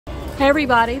Hey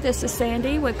everybody, this is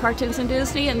Sandy with Cartoons and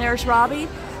Disney, and there's Robbie.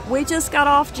 We just got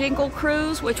off Jingle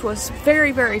Cruise, which was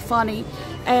very, very funny.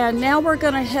 And now we're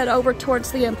going to head over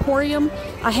towards the Emporium.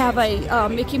 I have a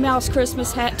Mickey Mouse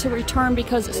Christmas hat to return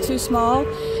because it's too small.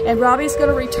 And Robbie's going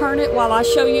to return it while I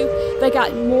show you they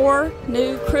got more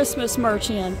new Christmas merch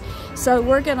in. So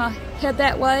we're going to head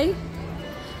that way.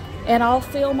 And I'll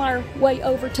film our way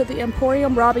over to the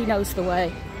Emporium. Robbie knows the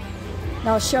way. And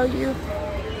I'll show you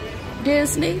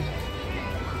Disney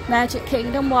Magic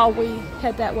Kingdom while we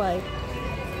head that way.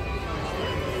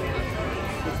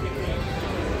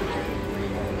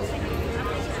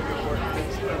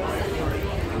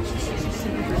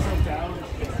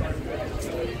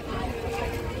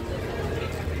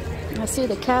 I see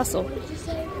the castle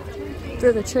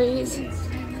through the trees.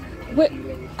 What?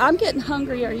 I'm getting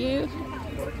hungry, are you?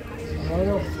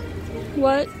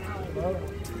 What?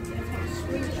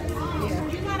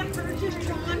 You gotta purchase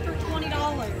Tron for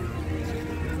 $20.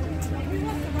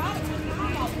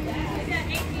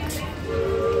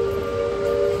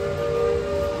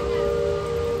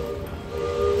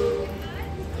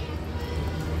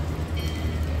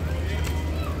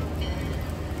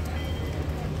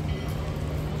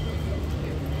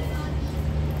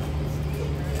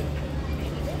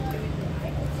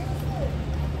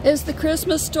 Is the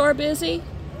Christmas store busy?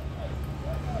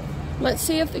 Let's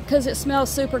see if, because it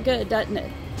smells super good, doesn't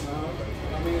it?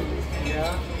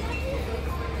 Yeah.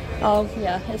 Oh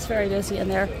yeah, it's very busy in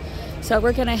there. So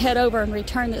we're gonna head over and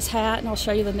return this hat, and I'll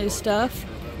show you the new stuff.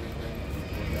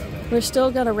 We're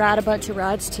still gonna ride a bunch of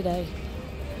rides today.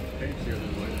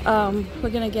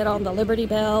 We're gonna get on the Liberty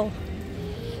Bell,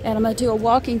 and I'm gonna do a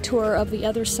walking tour of the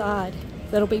other side.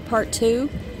 That'll be part 2.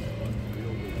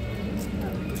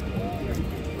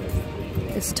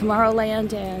 It's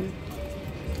Tomorrowland,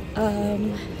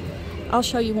 and I'll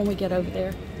show you when we get over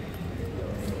there.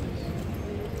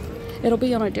 It'll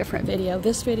be on a different video.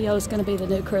 This video is going to be the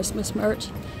new Christmas merch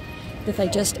that they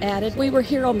just added. We were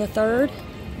here on the 3rd,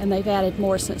 and they've added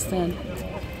more since then.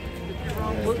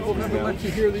 We'll never let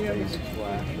you hear the end.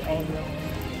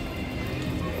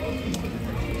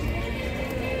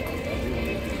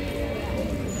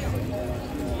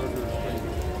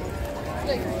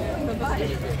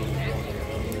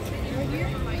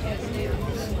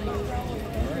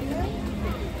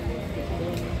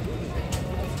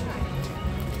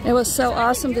 It was so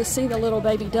awesome to see the little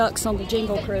baby ducks on the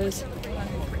Jingle Cruise.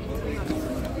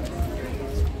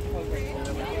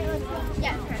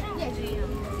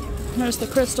 There's the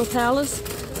Crystal Palace.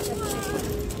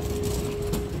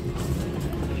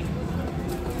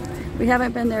 We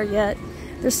haven't been there yet.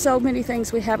 There's so many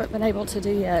things we haven't been able to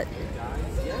do yet.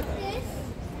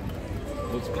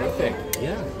 Looks perfect.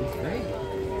 Yeah, it's great.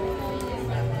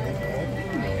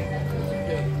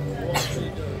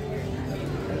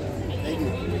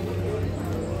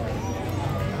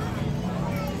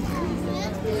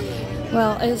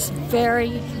 Well, it's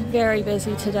very, very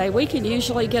busy today. We can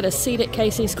usually get a seat at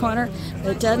Casey's Corner,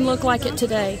 but it doesn't look like it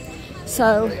today.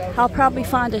 So I'll probably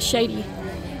find a shady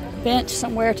bench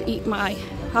somewhere to eat I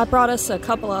brought us a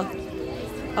couple of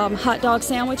hot dog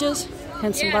sandwiches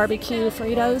and some barbecue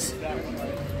Fritos.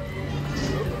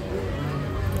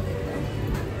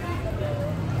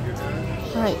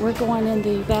 All right, we're going in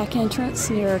the back entrance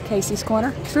near Casey's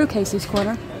Corner, through Casey's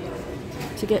Corner,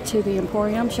 to get to the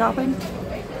Emporium shopping.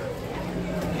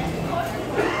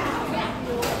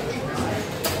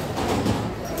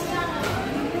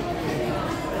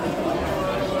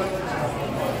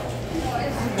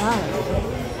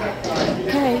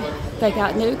 Okay, they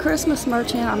got new Christmas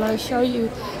merch in. I'm going to show you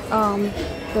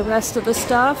the rest of the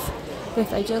stuff that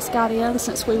they just got in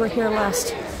since we were here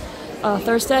last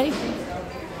Thursday.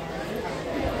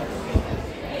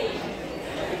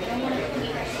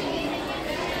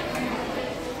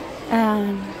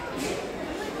 And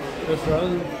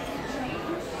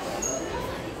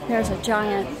there's a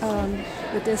giant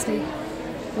the Disney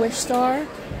Wish Star.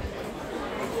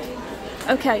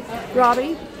 Okay,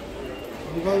 Robbie.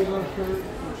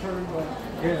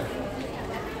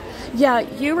 Yeah,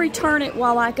 you return it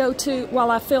while I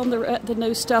film the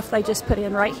new stuff they just put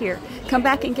in right here. Come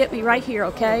back and get me right here,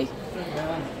 okay?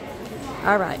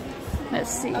 All right. Let's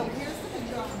see.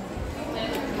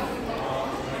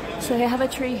 So they have a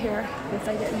tree here that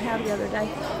they didn't have the other day.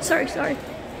 Sorry. I'm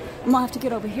gonna have to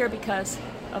get over here because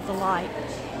of the light.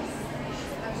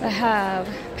 They have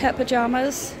pet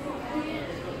pajamas,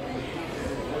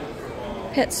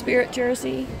 pet spirit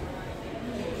jersey,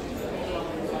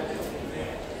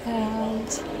 and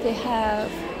they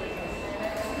have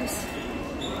this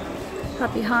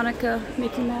Happy Hanukkah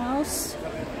Mickey Mouse,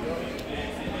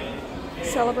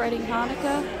 celebrating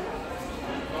Hanukkah.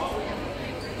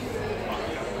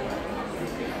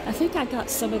 I think I got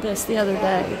some of this the other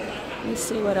day. Let me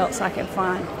see what else I can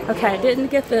find. Okay, I didn't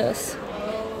get this.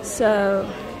 So,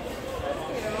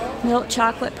 milk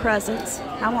chocolate presents.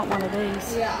 I want one of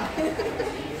these. Yeah.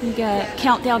 You get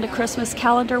Countdown to Christmas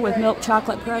calendar with milk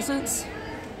chocolate presents.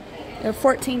 They're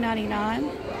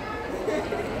 $14.99.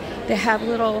 They have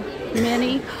little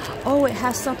Minnie. Oh, it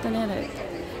has something in it.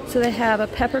 So they have a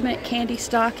peppermint candy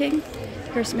stocking.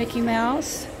 Here's Mickey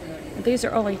Mouse. These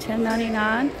are only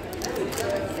 $10.99.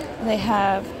 They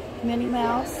have Minnie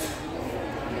Mouse.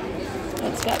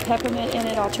 It's got peppermint in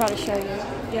it. I'll try to show you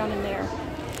down in there.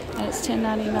 And it's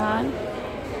 $10.99.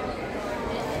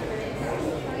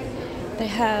 They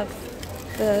have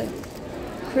the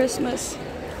Christmas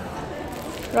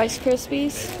Rice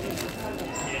Krispies.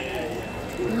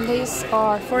 And these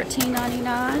are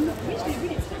 $14.99.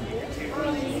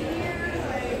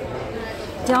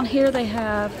 Down here they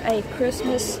have a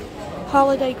Christmas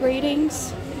holiday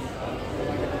greetings.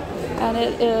 And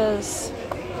it is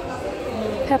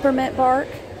peppermint bark.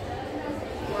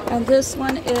 And this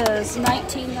one is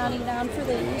 $19.99 for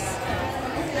these.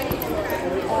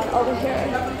 And over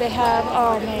here they have,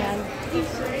 oh man,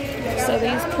 so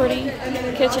these pretty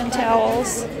kitchen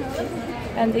towels.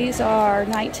 And these are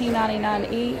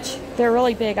 $19.99 each. They're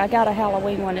really big. I got a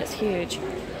Halloween one, it's huge.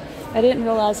 I didn't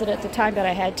realize it at the time that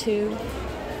I had two.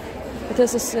 But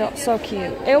this is so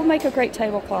cute. It will make a great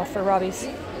tablecloth for Robbie's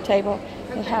table.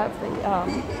 They have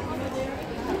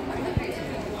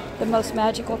the most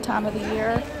magical time of the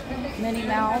year, Minnie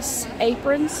Mouse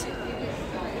aprons.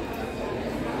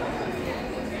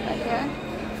 Right here.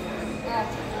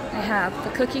 They have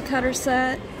the cookie cutter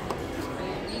set.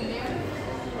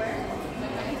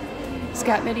 It's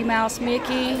got Minnie Mouse,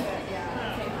 Mickey,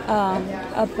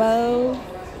 a bow.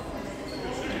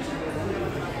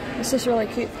 This is really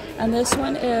cute. And this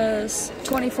one is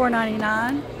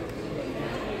 $24.99.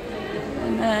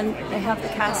 And then they have the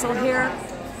castle here.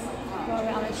 Go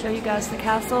around and show you guys the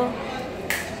castle.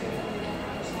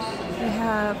 They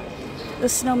have the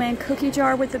snowman cookie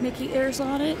jar with the Mickey ears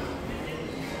on it.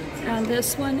 And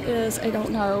this one is, I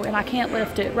don't know, and I can't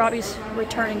lift it. Robbie's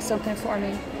returning something for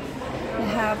me. They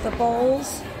have the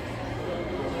bowls.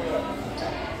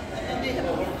 They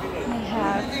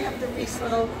have these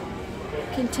little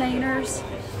containers.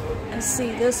 And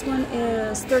see, this one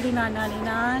is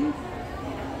 $39.99.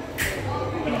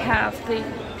 We have the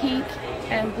pink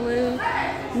and blue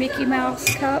Mickey Mouse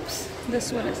cups.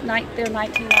 This one is they're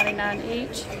 $19.99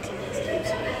 each.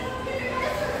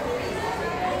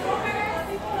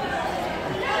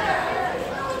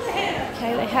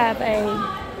 Okay, they have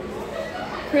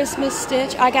a Christmas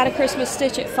stitch. I got a Christmas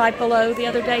stitch at Five Below the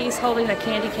other day. He's holding a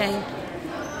candy cane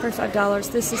for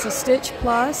 $5. This is a Stitch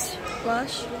Plush,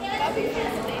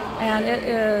 and it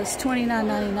is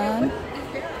 $29.99.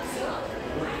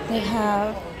 They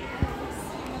have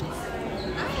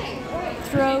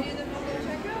throw,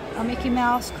 a Mickey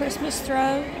Mouse Christmas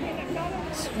throw.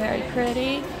 It's very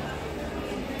pretty.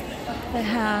 They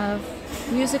have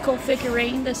musical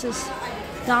figurine. This is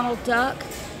Donald Duck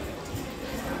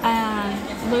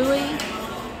and Louie.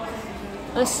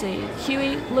 Let's see,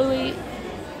 Huey,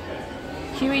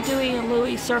 Dewey, and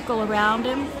Louie circle around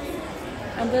him.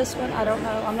 And this one, I don't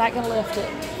know. I'm not going to lift it.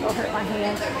 It'll hurt my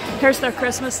hand. Here's their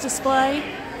Christmas display.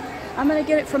 I'm going to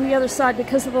get it from the other side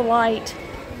because of the light.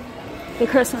 The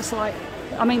Christmas light.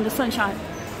 I mean the sunshine.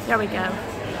 There we go.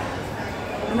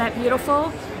 Isn't that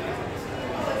beautiful?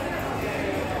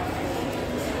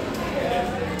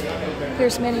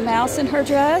 Here's Minnie Mouse in her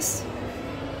dress.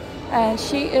 And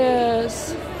she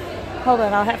is, hold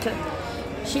on,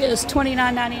 she is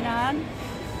 $29.99.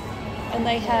 And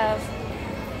they have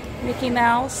Mickey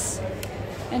Mouse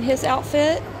in his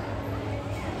outfit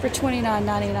for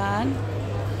 $29.99.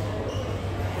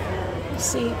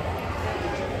 See,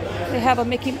 they have a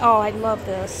Mickey, oh, I love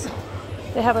this.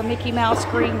 They have a Mickey Mouse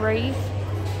green wreath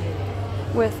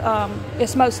with,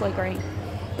 it's mostly green.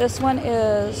 This one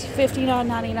is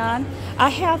 $59.99. I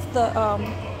have the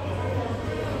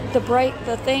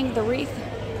wreath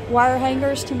wire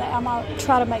hangers to make. I'm gonna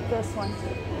try to make this one.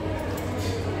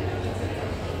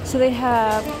 So they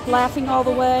have Laughing All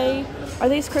the Way. Are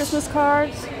these Christmas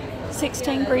cards?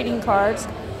 16 greeting cards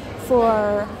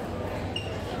for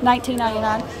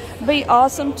 $19.99. It'd be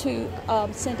awesome to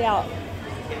send out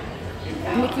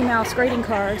Mickey Mouse greeting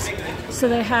cards. So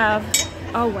they have,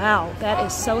 oh wow, that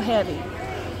is so heavy.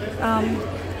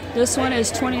 This one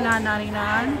is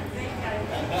 $29.99.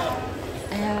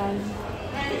 And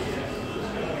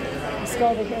let's go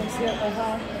over here and see what they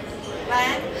have.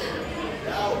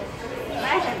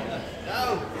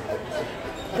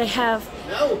 They have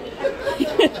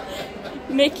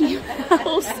Mickey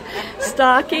Mouse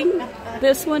stocking.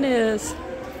 This one is,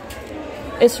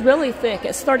 it's really thick.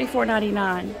 It's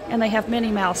 $34.99, and they have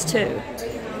Minnie Mouse too.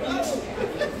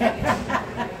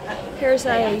 Here's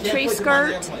a tree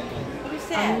skirt,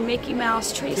 a Mickey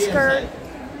Mouse tree skirt.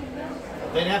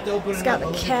 It's got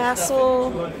the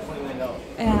castle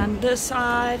and this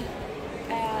side,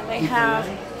 and they have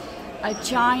a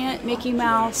giant Mickey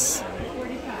Mouse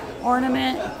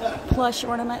ornament, plush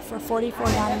ornament for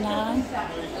 $44.99.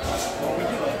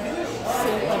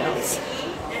 See what else.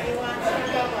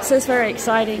 This is very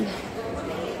exciting.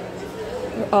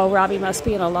 Oh, Robbie must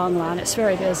be in a long line. It's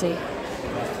very busy.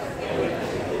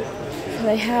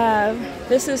 They have,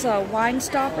 this is a wine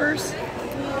stoppers,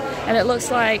 and it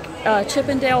looks like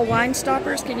Chippendale wine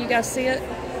stoppers. Can you guys see it?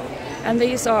 And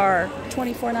these are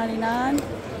 $24.99.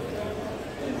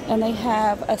 And they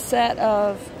have a set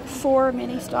of 4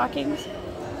 mini stockings.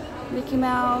 Mickey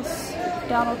Mouse,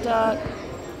 Donald Duck,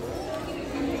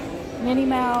 Minnie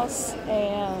Mouse,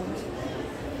 and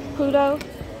Pluto.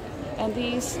 And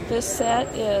this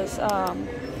set is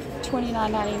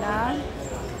 $29.99.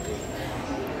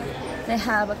 They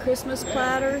have a Christmas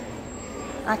platter.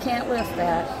 I can't lift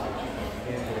that.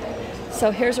 So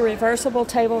here's a reversible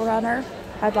table runner.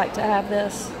 I'd like to have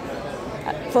this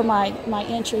for my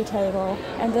entry table.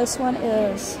 And this one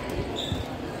is,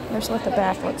 here's what the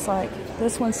back looks like.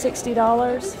 This one's $60.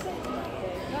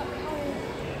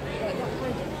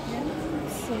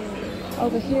 Let's see.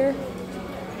 Over here,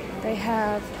 they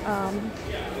have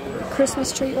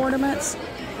Christmas tree ornaments.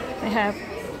 They have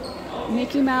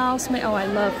Mickey Mouse. Oh, I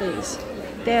love these.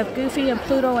 They have Goofy and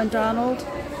Pluto and Donald.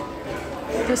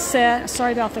 This set,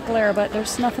 sorry about the glare, but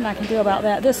there's nothing I can do about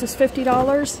that. This is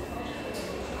 $50.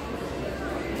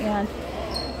 And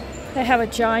they have a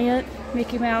giant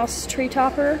Mickey Mouse tree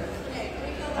topper.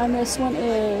 And this one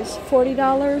is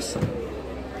 $40.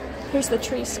 Here's the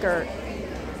tree skirt.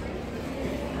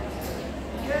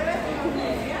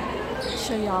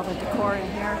 Show you all the decor in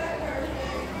here.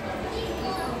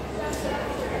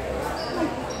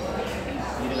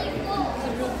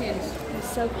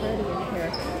 It's so pretty in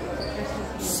here.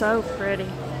 So pretty.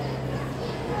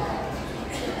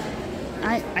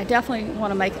 I definitely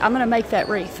want to make, I'm going to make that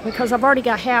wreath because I've already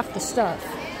got half the stuff.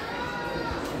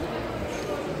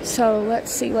 So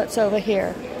let's see what's over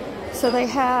here. So they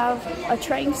have a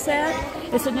train set.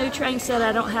 It's a new train set.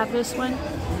 I don't have this one.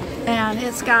 And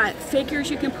it's got figures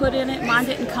you can put in it. Mine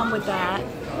didn't come with that.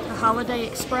 The Holiday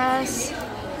Express.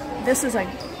 This is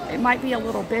it might be a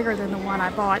little bigger than the one I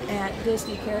bought at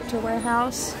Disney Character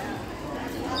Warehouse.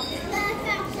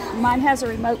 Mine has a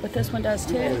remote, but this one does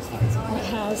too. It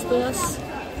has this,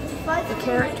 the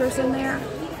characters in there.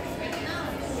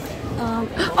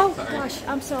 Oh gosh,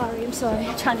 I'm sorry. I'm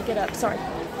trying to get up, sorry.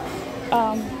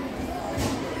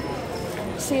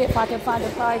 See if I can find a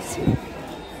price.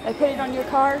 They put it on your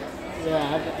card?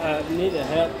 Yeah, I needed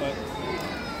help, but...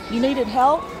 You needed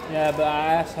help? Yeah, but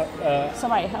I asked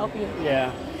somebody to help you?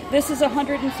 Yeah. This is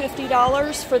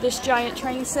 $150 for this giant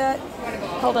train set.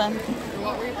 Hold on.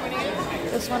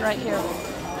 This one right here.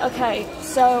 Okay,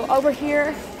 so over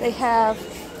here they have,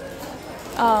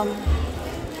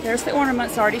 there's the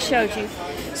ornaments I already showed you.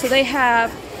 So they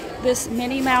have this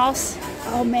Minnie Mouse.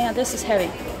 Oh man, this is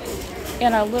heavy.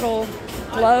 In a little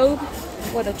globe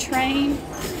with a train.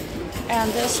 And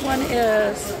this one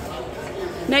is,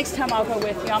 next time I'll go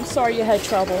with you. I'm sorry you had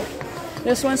trouble.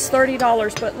 This one's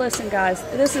 $30, but listen guys,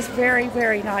 this is very,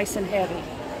 very nice and heavy.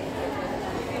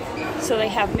 So they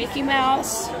have Mickey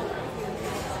Mouse.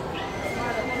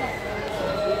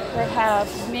 They have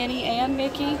Minnie and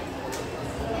Mickey.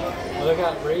 Well, they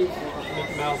got Mickey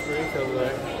Mouse wreath over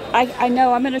there. I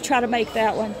know, I'm going to try to make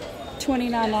that one.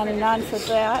 $29.99 for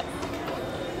that.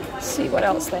 Let's see what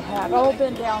else they have. Oh,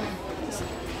 bend down.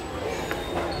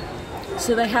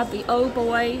 So they have the Oh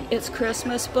Boy, It's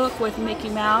Christmas book with Mickey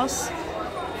Mouse.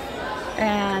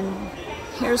 And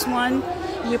here's one.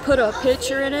 You put a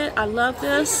picture in it. I love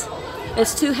this.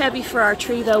 It's too heavy for our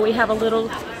tree though. We have a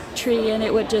little tree and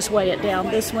it would just weigh it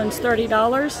down. This one's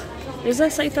 $30. Does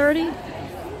that say 30?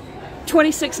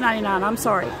 $26.99, I'm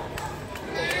sorry.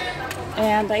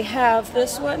 And they have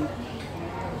this one.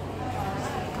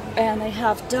 And they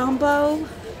have Dumbo.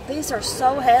 These are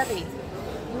so heavy.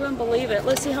 You wouldn't believe it.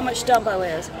 Let's see how much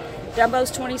Dumbo is.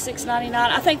 Dumbo's $26.99.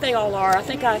 I think they all are. I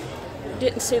think I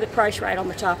didn't see the price right on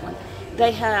the top one.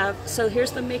 They have, so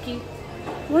here's the Mickey.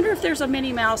 I wonder if there's a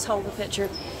Minnie Mouse holding the picture.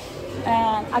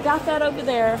 And I got that over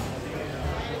there.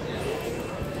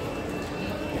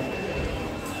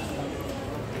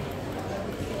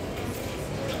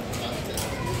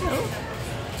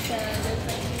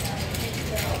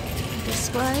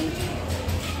 Display.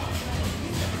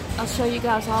 I'll show you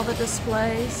guys all the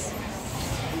displays.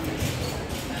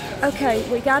 Okay,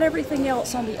 we got everything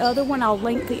else on the other one. I'll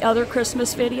link the other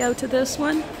Christmas video to this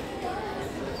one.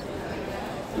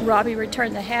 Robbie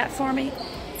returned the hat for me.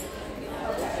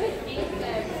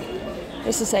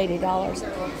 This is $80.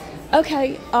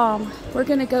 Okay, we're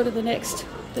gonna go to the next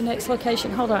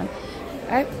location. Hold on.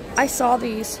 I saw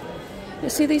these. You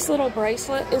see these little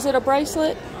bracelet? Is it a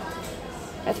bracelet?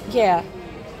 Yeah.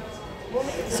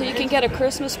 So you can get a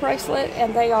Christmas bracelet,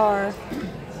 and they are.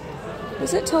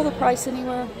 Does it tell the price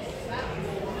anywhere?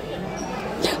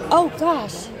 Oh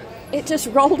gosh, it just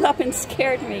rolled up and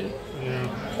scared me.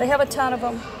 Yeah. They have a ton of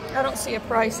them. I don't see a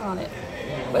price on it,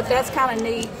 but that's kind of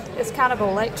neat. It's kind of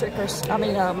electric, or I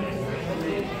mean,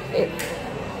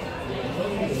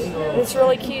 it's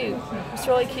really cute. It's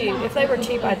really cute. If they were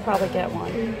cheap, I'd probably get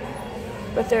one,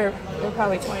 but they're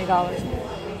probably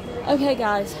 $20. Okay,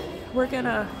 guys, we're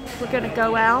gonna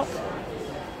go out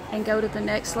and go to the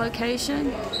next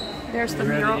location. There's the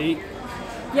mural.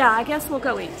 Yeah, I guess we'll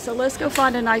go eat. So let's go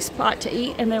find a nice spot to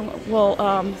eat, and then we'll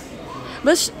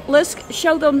let's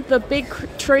show them the big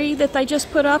tree that they just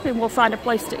put up, and we'll find a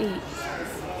place to eat.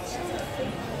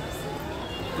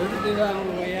 We can do that on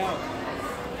the way out.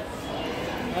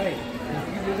 Hey,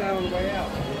 you can do that on the way out.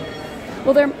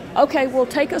 Well, okay. Well,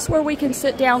 take us where we can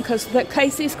sit down, because the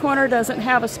Casey's Corner doesn't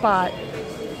have a spot.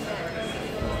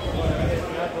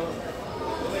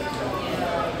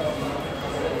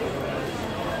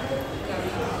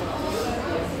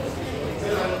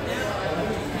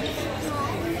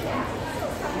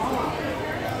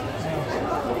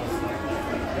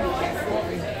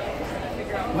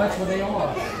 That's what they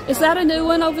are. Is that a new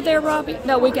one over there, Robbie?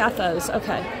 No, we got those.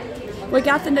 Okay. We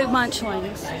got the new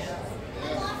Munchlings.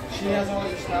 She has all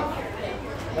your stuff.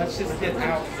 Let's just get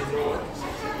out the door.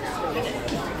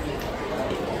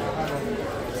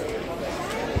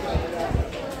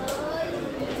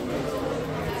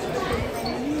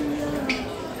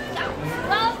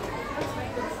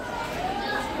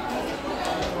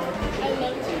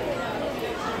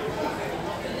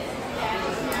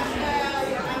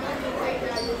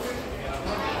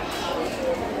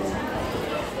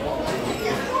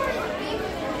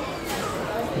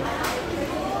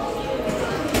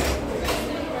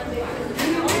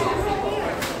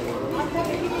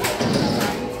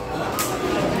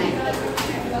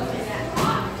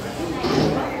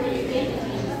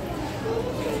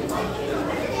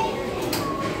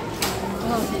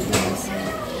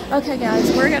 Okay,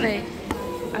 guys,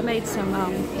 I made some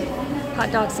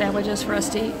hot dog sandwiches for us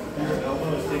to eat.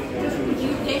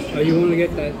 Oh, you want to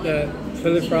get that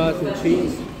Philly fries and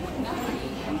cheese?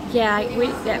 Yeah,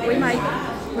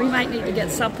 we might need to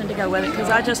get something to go with it, because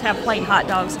I just have plain hot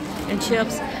dogs and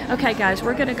chips. Okay, guys,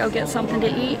 we're gonna go get something to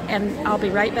eat, and I'll be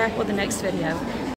right back with the next video.